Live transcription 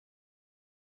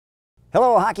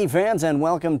Hello, hockey fans, and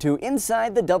welcome to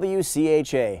Inside the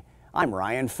WCHA. I'm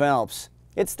Ryan Phelps.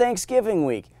 It's Thanksgiving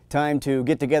week, time to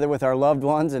get together with our loved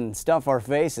ones and stuff our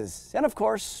faces, and of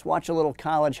course, watch a little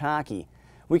college hockey.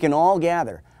 We can all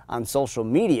gather on social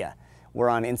media. We're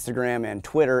on Instagram and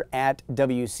Twitter at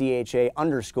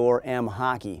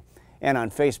WCHA_MHockey, and on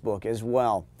Facebook as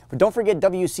well. But don't forget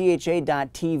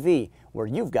WCHA.tv, where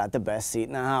you've got the best seat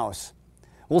in the house.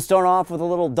 We'll start off with a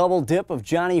little double dip of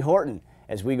Johnny Horton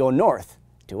as we go north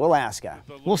to Alaska.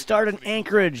 We'll start in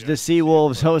Anchorage, the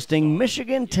Seawolves hosting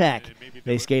Michigan Tech.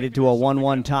 They skated to a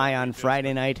 1-1 tie on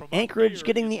Friday night, Anchorage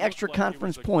getting the extra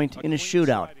conference point in a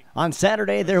shootout. On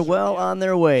Saturday, they're well on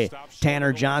their way.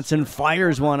 Tanner Johnson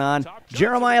fires one on.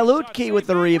 Jeremiah Lutke with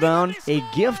the rebound, a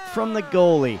gift from the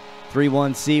goalie.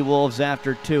 3-1 Seawolves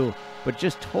after 2, but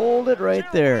just hold it right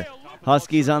there.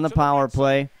 Huskies on the power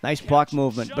play. Nice puck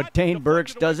movement, but Dane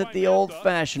Burks does it the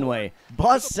old-fashioned way.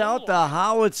 Busts out the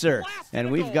howitzer,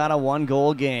 and we've got a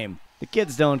one-goal game. The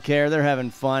kids don't care. They're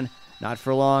having fun. Not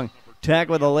for long. Tech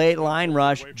with a late line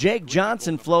rush. Jake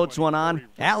Johnson floats one on.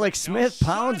 Alex Smith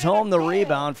pounds home the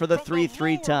rebound for the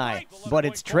 3-3 tie. But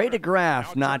it's Trey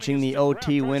DeGraff notching the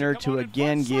OT winner to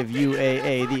again give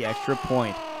UAA the extra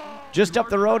point. Just up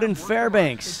the road in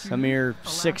Fairbanks, a mere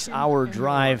 6-hour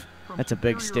drive. That's a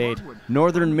big state.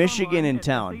 Northern Michigan in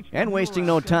town, and wasting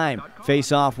no time.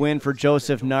 Face-off win for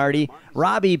Joseph Nardi.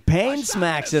 Robbie Payne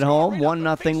smacks it home,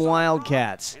 1-0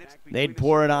 Wildcats. They'd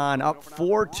pour it on, up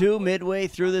 4-2 midway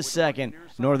through the second.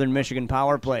 Northern Michigan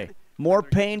power play. More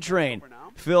Payne train.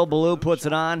 Phil Ballou puts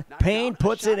it on. Payne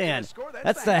puts it in.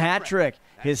 That's the hat trick.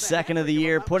 His second of the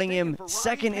year, putting him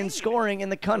second in scoring in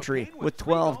the country with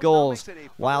 12 goals.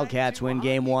 Wildcats win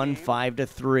Game 1,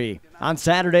 5-3. On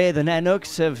Saturday, the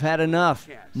Nanooks have had enough.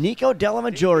 Nico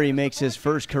Delamajori makes his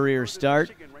first career start,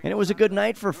 and it was a good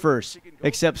night for first,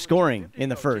 except scoring in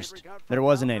the first. There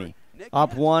wasn't any.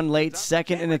 Up one late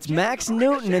second, and it's Max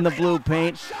Newton in the blue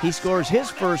paint. He scores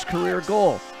his first career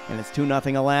goal, and it's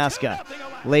 2-0 Alaska.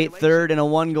 Late third in a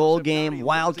one-goal game,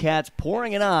 Wildcats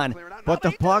pouring it on, but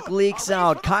the puck leaks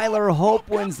out. Kyler Hope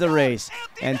wins the race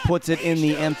and puts it in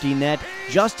the empty net.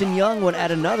 Justin Young would add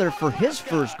another for his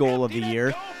first goal of the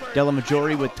year.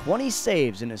 Delamajori with 20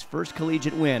 saves in his first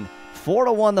collegiate win.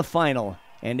 4-1 the final,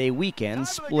 and a weekend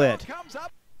split.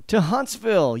 To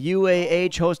Huntsville,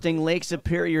 UAH hosting Lake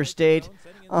Superior State.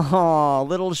 Oh,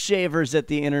 little shavers at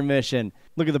the intermission.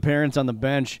 Look at the parents on the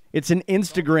bench. It's an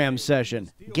Instagram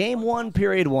session. Game 1,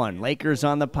 period 1. Lakers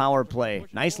on the power play.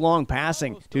 Nice long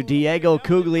passing to Diego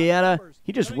Cuglietta.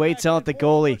 He just waits out the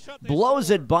goalie. Blows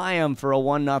it by him for a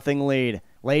 1-0 lead.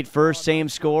 Late first, same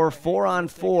score,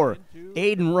 4-on-4.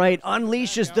 Aiden Wright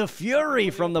unleashes the fury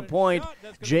from the point.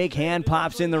 Jake Hand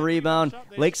pops in the rebound.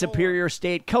 Lake Superior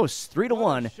State coasts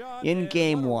 3-1 in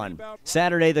Game 1.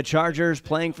 Saturday, the Chargers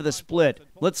playing for the split.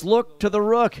 Let's look to the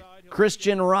Rook.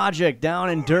 Christian Rogic down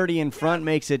and dirty in front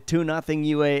makes it 2-0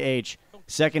 UAH.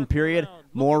 Second period,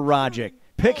 more Rogic.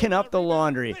 Picking up the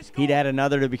laundry. He'd add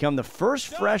another to become the first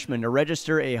freshman to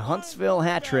register a Huntsville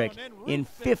hat trick in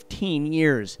 15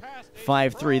 years.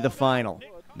 5-3 the final.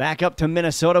 Back up to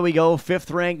Minnesota we go.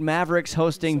 5th-ranked Mavericks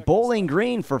hosting Bowling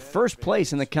Green for first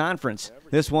place in the conference.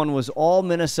 This one was all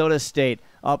Minnesota State.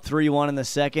 Up 3-1 in the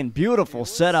second. Beautiful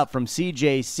setup from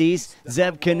C.J. Cease,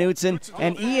 Zeb Knutson,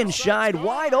 and Ian Scheid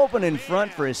wide open in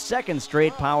front for his second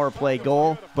straight power play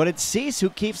goal. But it's Cease who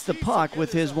keeps the puck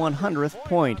with his 100th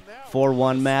point.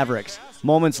 4-1 Mavericks.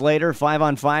 Moments later,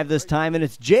 5-on-5 this time, and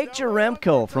it's Jake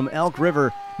Jaremko from Elk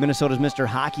River, Minnesota's Mr.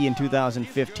 Hockey in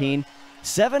 2015.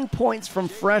 7 points from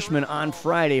freshmen on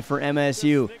Friday for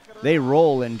MSU. They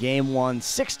roll in Game 1,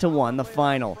 6-1 the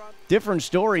final. Different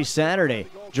story Saturday.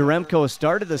 Jaremko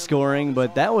started the scoring,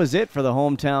 but that was it for the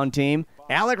hometown team.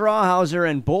 Alec Rawhauser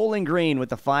and Bowling Green with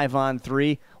the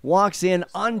 5-on-3 walks in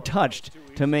untouched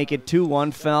to make it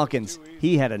 2-1 Falcons.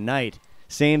 He had a night.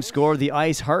 Same score, the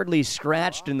ice hardly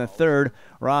scratched in the third.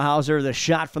 Rawhauser, the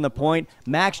shot from the point.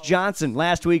 Max Johnson,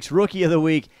 last week's Rookie of the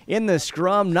Week, in the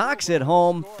scrum, knocks it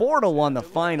home. 4-1 the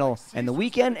final, and the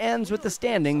weekend ends with the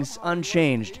standings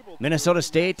unchanged. Minnesota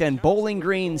State and Bowling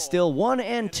Green still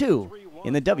 1-2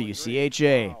 in the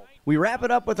WCHA. We wrap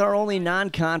it up with our only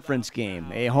non-conference game,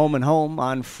 a home-and-home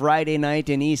on Friday night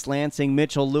in East Lansing.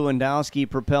 Mitchell Lewandowski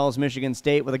propels Michigan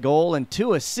State with a goal and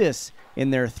 2 assists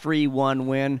in their 3-1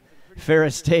 win.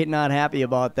 Ferris State not happy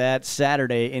about that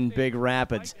Saturday in Big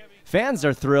Rapids. Fans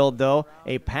are thrilled, though.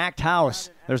 A packed house.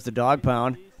 There's the dog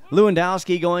pound.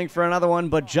 Lewandowski going for another one,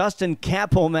 but Justin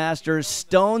Kapelmaster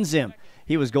stones him.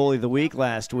 He was goalie of the week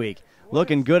last week.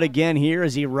 Looking good again here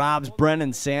as he robs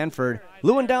Brennan Sanford.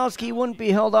 Lewandowski wouldn't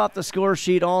be held off the score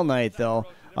sheet all night, though.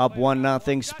 Up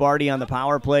 1-0, Sparty on the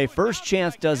power play. First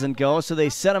chance doesn't go, so they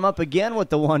set him up again with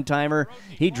the one-timer.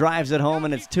 He drives it home,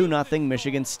 and it's 2-0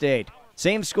 Michigan State.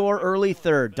 Same score early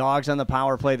third. Dogs on the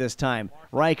power play this time.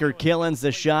 Riker Killens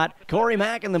the shot. Corey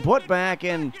Mack in the putback,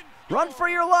 and run for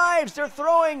your lives. They're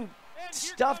throwing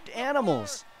stuffed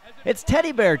animals. It's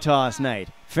teddy bear toss night.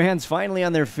 Fans finally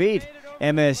on their feet.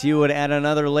 MSU would add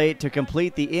another late to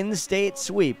complete the in-state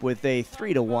sweep with a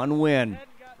 3-1 win.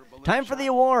 Time for the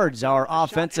awards. Our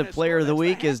Offensive Player of the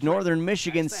Week is Northern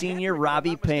Michigan senior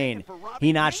Robbie Payne.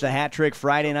 He notched a hat trick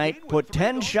Friday night, put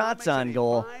 10 shots on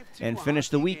goal, and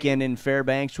finished the weekend in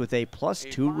Fairbanks with a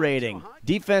 +2 rating.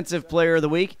 Defensive Player of the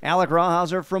Week, Alec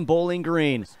Rawhauser from Bowling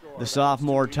Green. The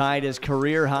sophomore tied his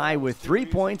career high with 3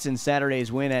 points in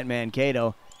Saturday's win at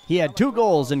Mankato. He had 2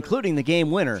 goals, including the game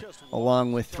winner,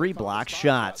 along with 3 block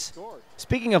shots.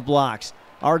 Speaking of blocks,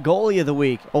 our goalie of the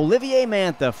week, Olivier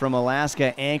Mantha from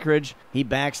Alaska Anchorage. He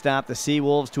backstopped the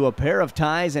Seawolves to a pair of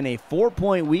ties and a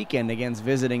 4-point weekend against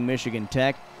visiting Michigan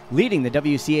Tech, leading the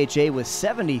WCHA with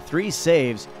 73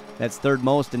 saves. That's third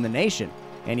most in the nation.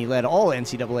 And he led all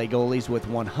NCAA goalies with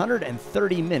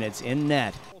 130 minutes in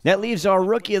net. That leaves our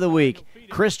Rookie of the Week,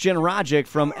 Christian Rogic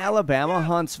from Alabama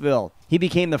Huntsville. He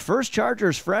became the first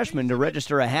Chargers freshman to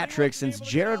register a hat trick since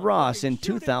Jared Ross in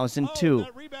 2002.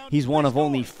 He's one of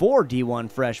only 4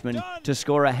 D1 freshmen to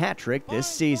score a hat trick this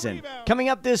season. Coming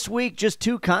up this week, just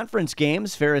 2 conference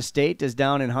games. Ferris State is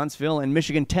down in Huntsville and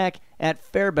Michigan Tech at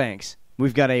Fairbanks.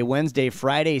 We've got a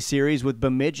Wednesday-Friday series with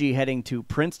Bemidji heading to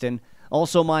Princeton.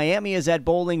 Also, Miami is at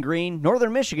Bowling Green,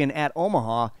 Northern Michigan at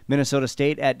Omaha, Minnesota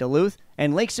State at Duluth,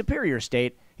 and Lake Superior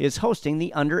State is hosting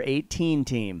the under-18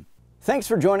 team. Thanks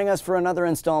for joining us for another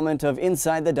installment of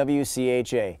Inside the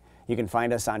WCHA. You can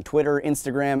find us on Twitter,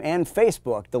 Instagram, and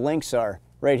Facebook. The links are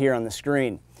right here on the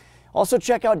screen. Also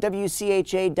check out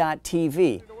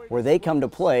WCHA.tv. Where they come to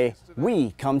play,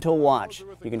 we come to watch.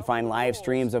 You can find live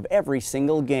streams of every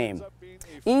single game.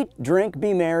 Eat, drink,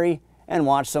 be merry, and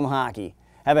watch some hockey.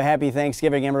 Have a happy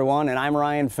Thanksgiving, everyone, and I'm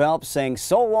Ryan Phelps saying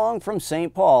so long from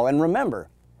St. Paul. And remember,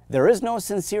 there is no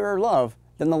sincerer love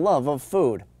than the love of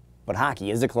food. But hockey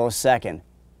is a close second.